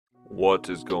What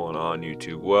is going on,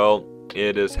 YouTube? Well,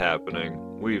 it is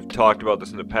happening. We've talked about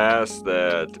this in the past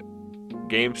that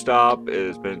GameStop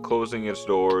has been closing its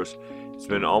doors. It's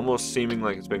been almost seeming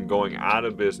like it's been going out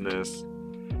of business.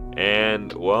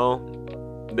 And, well,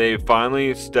 they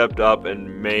finally stepped up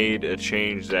and made a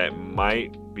change that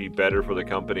might be better for the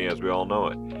company as we all know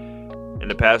it. In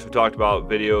the past, we talked about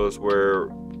videos where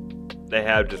they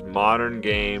have just modern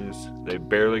games. They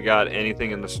barely got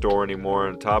anything in the store anymore.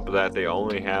 On top of that, they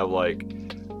only have like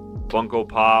Funko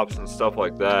Pops and stuff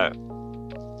like that.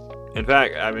 In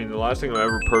fact, I mean, the last thing I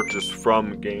ever purchased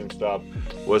from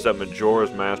GameStop was that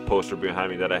Majora's Mask poster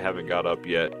behind me that I haven't got up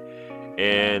yet.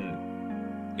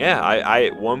 And yeah, I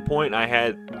at one point I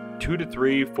had 2 to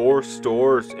 3, 4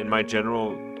 stores in my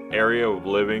general area of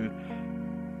living,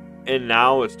 and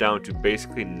now it's down to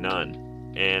basically none.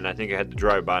 And I think I had to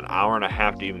drive about an hour and a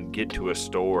half to even get to a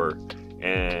store.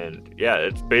 And yeah,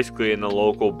 it's basically in the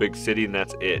local big city, and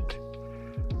that's it.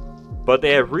 But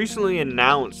they have recently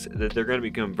announced that they're going to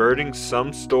be converting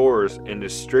some stores into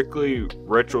strictly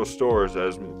retro stores,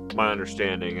 as my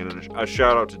understanding. And a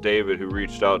shout out to David, who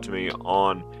reached out to me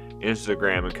on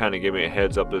Instagram and kind of gave me a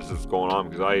heads up this is going on,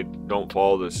 because I don't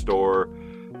follow this store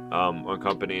or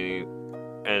company.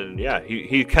 And yeah,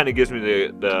 he kind of gives me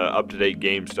the up-to-date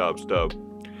GameStop stuff.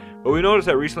 But we noticed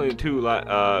that recently too,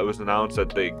 it was announced that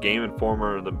the Game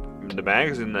Informer, the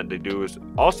magazine that they do, is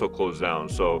also closed down.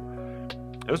 So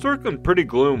it was looking pretty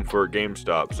gloom for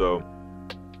GameStop. So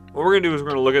what we're gonna do is we're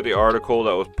gonna look at the article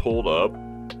that was pulled up.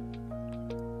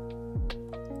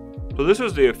 So this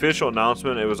was the official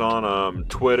announcement. It was on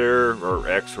Twitter or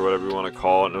X or whatever you want to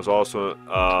call it, and it was also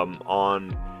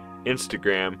on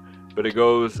Instagram. But it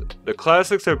goes, the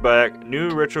classics are back. New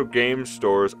retro game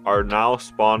stores are now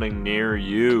spawning near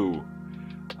you.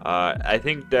 I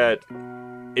think that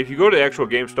if you go to the actual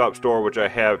GameStop store, which I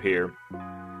have here,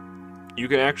 you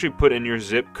can actually put in your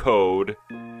zip code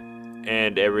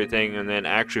and everything, and then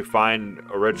actually find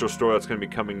a retro store that's going to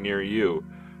be coming near you.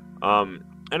 And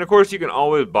of course, you could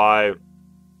always buy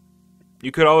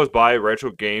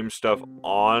retro game stuff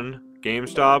on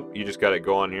GameStop. You just got to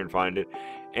go on here and find it.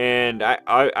 And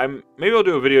I'm maybe I'll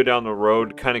do a video down the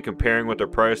road kind of comparing what their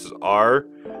prices are.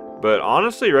 But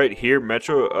honestly, right here,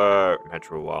 Metal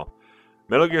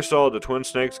Gear Solid: The Twin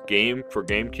Snakes game for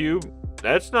GameCube,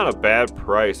 that's not a bad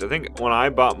price. I think when I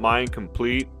bought mine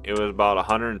complete, it was about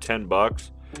 110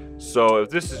 bucks. So if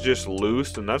this is just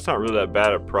loose, then that's not really that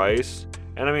bad a price.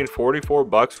 And I mean, 44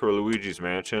 bucks for Luigi's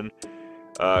Mansion.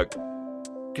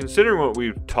 Considering what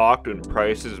we've talked in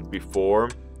prices before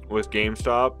with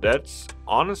GameStop, that's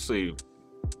honestly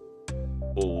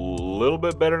a little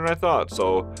bit better than I thought.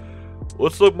 So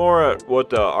let's look more at what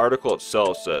the article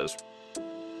itself says.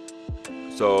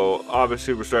 So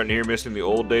obviously we're starting to hear missing the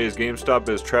old days. GameStop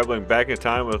is traveling back in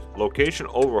time with location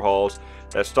overhauls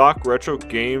that stock retro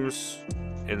games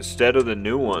instead of the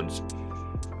new ones.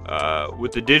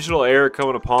 With the digital era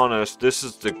coming upon us, this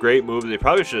is the great move. They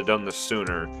probably should have done this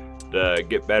sooner to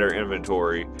get better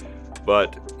inventory.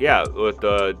 But yeah, with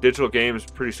digital games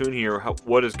pretty soon here,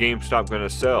 what is GameStop going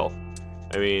to sell?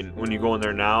 I mean, when you go in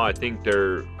there now, I think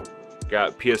they're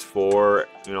got PS4,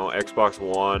 Xbox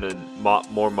One, and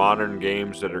more modern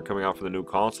games that are coming out for the new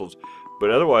consoles.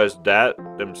 But otherwise, that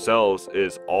themselves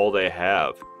is all they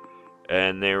have.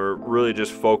 And they were really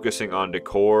just focusing on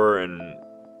decor and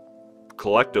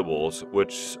collectibles,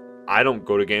 which I don't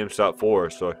go to GameStop for.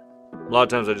 So a lot of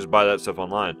times I just buy that stuff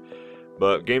online.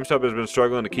 But GameStop has been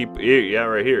struggling to keep,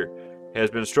 right here,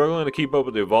 has been struggling to keep up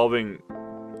with the evolving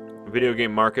video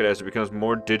game market as it becomes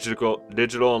more digital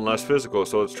and less physical.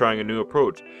 So it's trying a new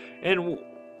approach. And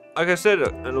like I said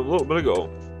a little bit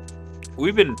ago,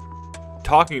 we've been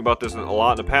talking about this a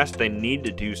lot in the past. They need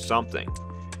to do something,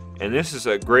 and this is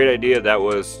a great idea that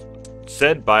was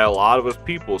said by a lot of us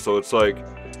people. So it's like,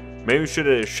 maybe we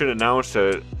should announce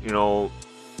that,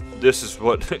 this is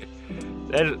what.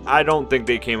 I don't think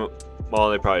they came up. Well,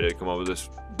 they probably did come up with this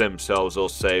themselves, they'll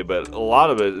say, but a lot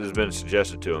of it has been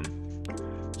suggested to them.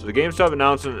 So the GameStop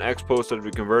announced in an X post that it'd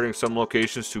be converting some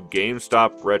locations to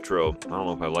GameStop Retro. I don't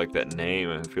know if I like that name.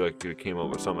 I feel like it came up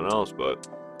with something else, but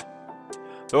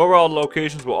the overall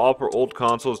locations will offer old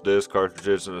consoles, discs,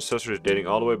 cartridges, and accessories dating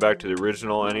all the way back to the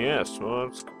original NES. Well,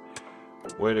 that's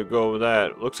a way to go with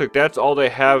that. Looks like that's all they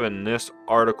have in this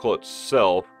article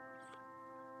itself.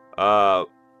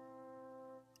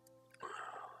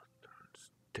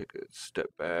 Take a step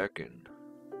back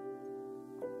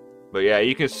but yeah,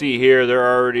 you can see here there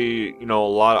are already a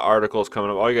lot of articles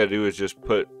coming up. All you gotta do is just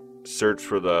search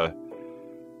for the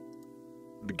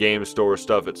game store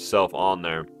stuff itself on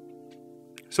there.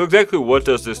 So exactly what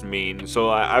does this mean? So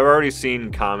I've already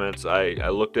seen comments. I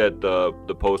looked at the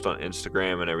post on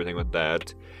Instagram and everything with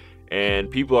that. And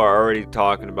people are already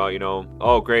talking about, you know,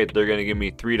 oh great, they're going to give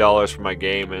me $3 for my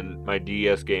game and my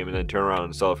DS game and then turn around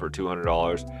and sell it for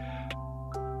 $200.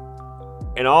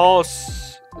 And all,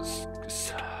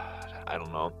 I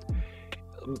don't know.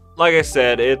 Like I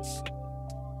said, it's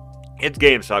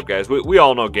GameStop, guys. We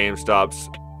all know GameStop's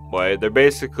way. They're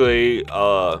basically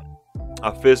a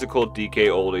physical DK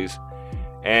oldies,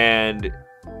 and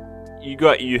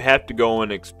you have to go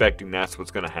in expecting that's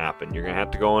what's going to happen. You're going to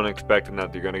have to go in expecting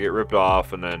that you're going to get ripped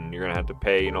off, and then you're going to have to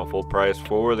pay, you know, full price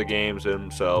for the games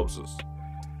themselves.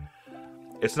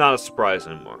 It's not a surprise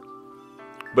anymore.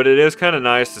 But it is kind of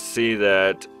nice to see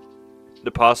that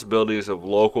the possibilities of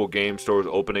local game stores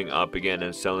opening up again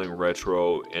and selling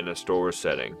retro in a store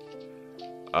setting.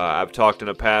 I've talked in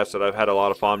the past that I've had a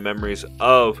lot of fond memories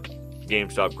of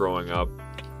GameStop growing up.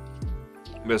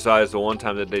 Besides the one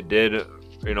time that they did,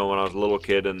 you know, when I was a little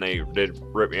kid, and they did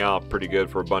rip me off pretty good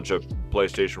for a bunch of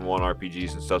PlayStation 1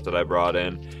 RPGs and stuff that I brought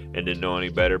in and didn't know any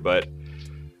better. But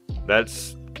that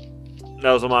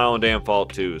was my own damn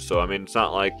fault too. So I mean, it's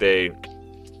not like they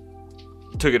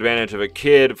took advantage of a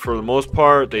kid for the most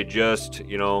part. They just,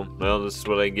 you know, well, this is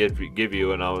what I can give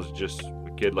you, and I was just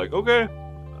a kid like, okay,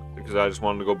 because I just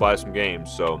wanted to go buy some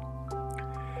games. So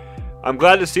I'm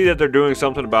glad to see that they're doing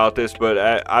something about this, but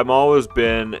I've always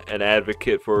been an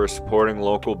advocate for supporting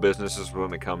local businesses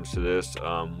when it comes to this.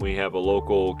 We have a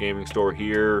local gaming store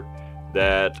here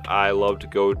that I love to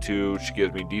go to. She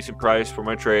gives me a decent price for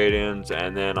my trade-ins,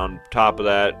 and then on top of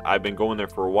that, I've been going there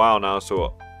for a while now,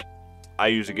 so I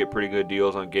usually get pretty good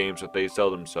deals on games that they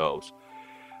sell themselves.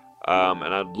 And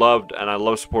I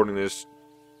love supporting this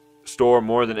store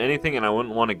more than anything, and I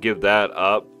wouldn't want to give that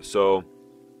up. So,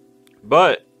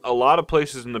 but a lot of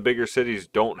places in the bigger cities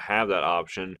don't have that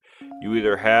option. You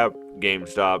either have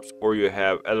GameStops or you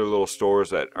have other little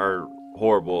stores that are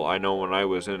horrible. I know when I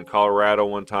was in Colorado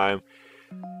one time,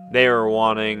 they were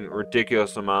wanting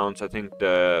ridiculous amounts. I think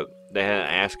they had an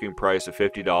asking price of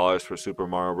 $50 for Super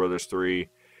Mario Bros. 3.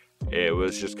 It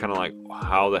was just kind of like,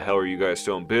 how the hell are you guys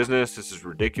still in business? This is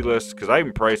ridiculous. Because I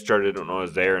even price charted it when I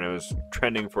was there, and it was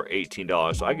trending for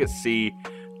 $18. So I could see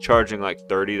charging like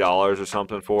 $30 or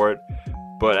something for it.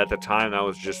 But at the time, that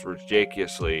was just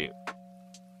ridiculously.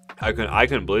 I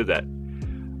couldn't believe that.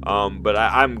 But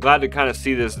I'm glad to kind of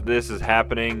see this is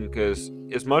happening, because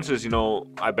as much as, you know,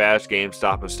 I bash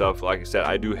GameStop and stuff, like I said,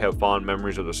 I do have fond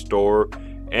memories of the store,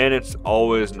 and it's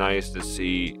always nice to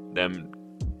see them.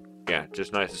 Yeah,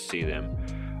 just nice to see them.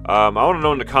 I want to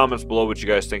know in the comments below what you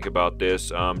guys think about this.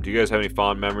 Do you guys have any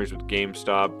fond memories with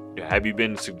GameStop? Have you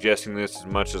been suggesting this as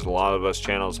much as a lot of us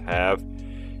channels have?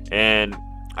 And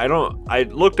I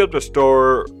looked up the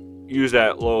store, used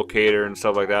that locator and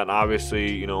stuff like that, and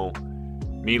obviously, you know,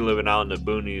 me living out in the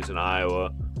boonies in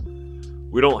Iowa,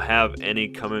 we don't have any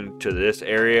coming to this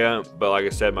area. But like I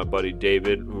said, my buddy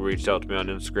David, who reached out to me on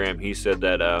Instagram, he said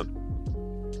that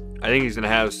I think he's gonna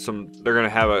have they're gonna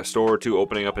have a store or two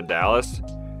opening up in Dallas,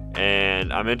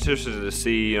 and I'm interested to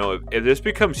see, you know, if this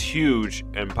becomes huge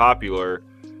and popular,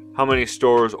 how many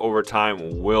stores over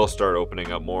time will start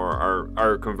opening up more,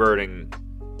 are converting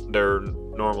their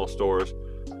normal stores.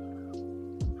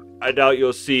 I doubt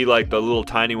you'll see like the little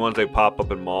tiny ones they pop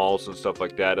up in malls and stuff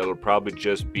like that. It'll probably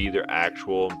just be their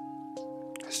actual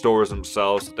stores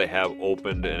themselves that they have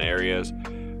opened in areas.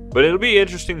 But it'll be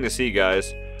interesting to see,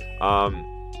 guys.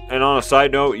 And on a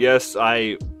side note, yes,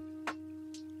 my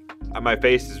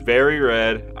face is very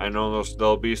red. I know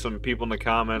there'll be some people in the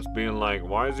comments being like,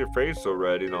 why is your face so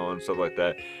red, you know, and stuff like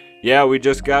that. Yeah, we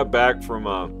just got back from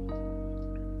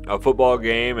a football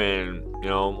game, and, you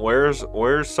know, where's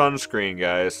sunscreen,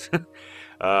 guys?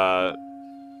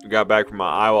 Got back from an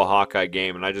Iowa Hawkeye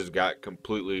game, and I just got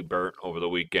completely burnt over the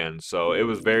weekend. So it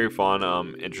was very fun,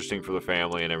 interesting for the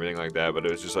family and everything like that. But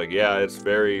it was just like, yeah, it's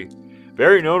very,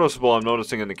 very noticeable. I'm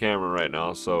noticing in the camera right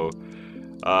now. So,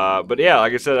 but yeah,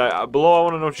 like I said, below, I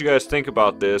want to know what you guys think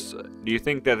about this. Do you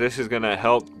think that this is going to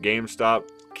help GameStop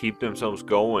keep themselves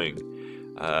going?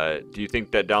 Do you think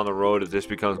that down the road, if this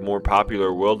becomes more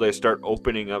popular, will they start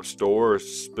opening up stores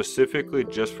specifically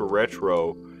just for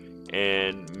retro?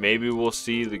 And maybe we'll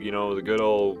see the the good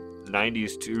old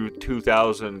 90s to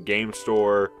 2000 game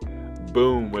store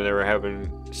boom, where they were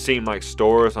seemed like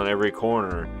stores on every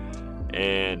corner,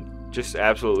 and just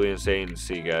absolutely insane to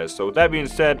see, guys. So with that being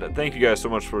said, thank you guys so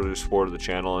much for the support of the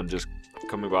channel and just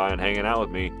coming by and hanging out with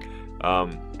me.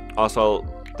 Also,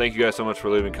 thank you guys so much for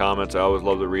leaving comments. I always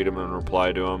love to read them and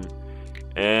reply to them.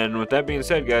 And with that being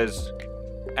said, guys,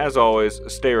 as always,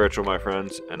 stay retro, my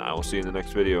friends, and I will see you in the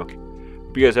next video.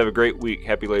 Hope you guys have a great week.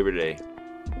 Happy Labor Day.